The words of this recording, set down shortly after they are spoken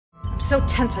so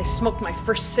tense I smoked my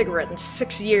first cigarette in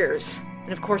 6 years.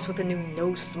 And of course with the new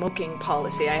no-smoking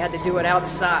policy, I had to do it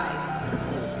outside.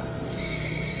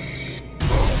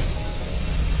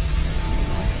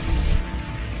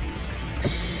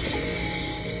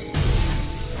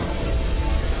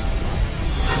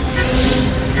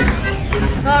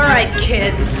 Alright,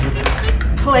 kids.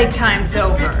 Playtime's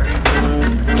over.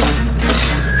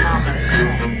 Mama's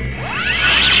home.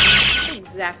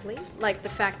 Exactly. Like the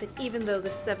fact that even though the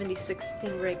 76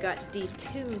 Stingray got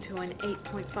detuned to an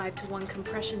 8.5 to 1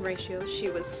 compression ratio, she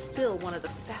was still one of the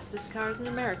fastest cars in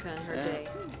America in her day.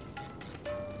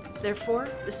 Therefore,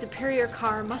 the superior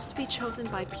car must be chosen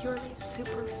by purely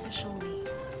superficial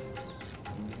means.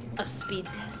 A speed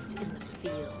test in the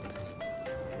field.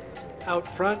 Out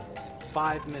front,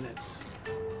 5 minutes.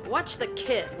 Watch the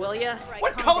kid, will ya?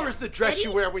 What color is the dress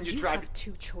you wear when you drive? You have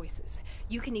two choices.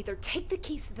 You can either take the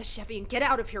keys to the Chevy and get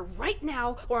out of here right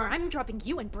now, or I'm dropping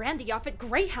you and Brandy off at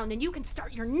Greyhound and you can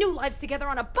start your new lives together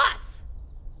on a bus!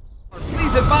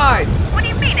 Please advise! What do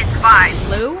you mean advise?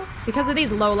 Lou? Because of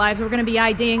these lowlives, we're gonna be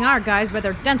IDing our guys by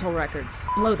their dental records.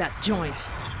 Blow that joint.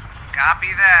 Copy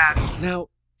that. Now,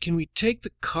 can we take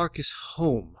the carcass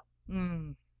home?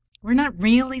 We're not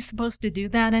really supposed to do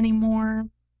that anymore.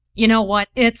 You know what?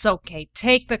 It's okay.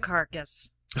 Take the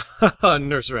carcass.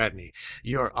 Nurse Radney,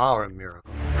 you're our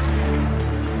miracle.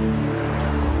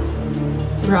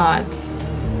 Rod.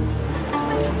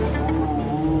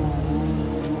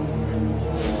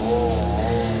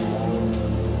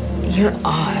 You're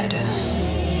odd.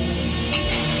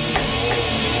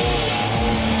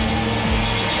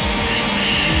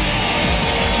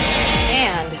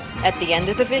 And at the end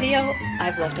of the video,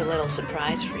 I've left a little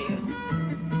surprise for you.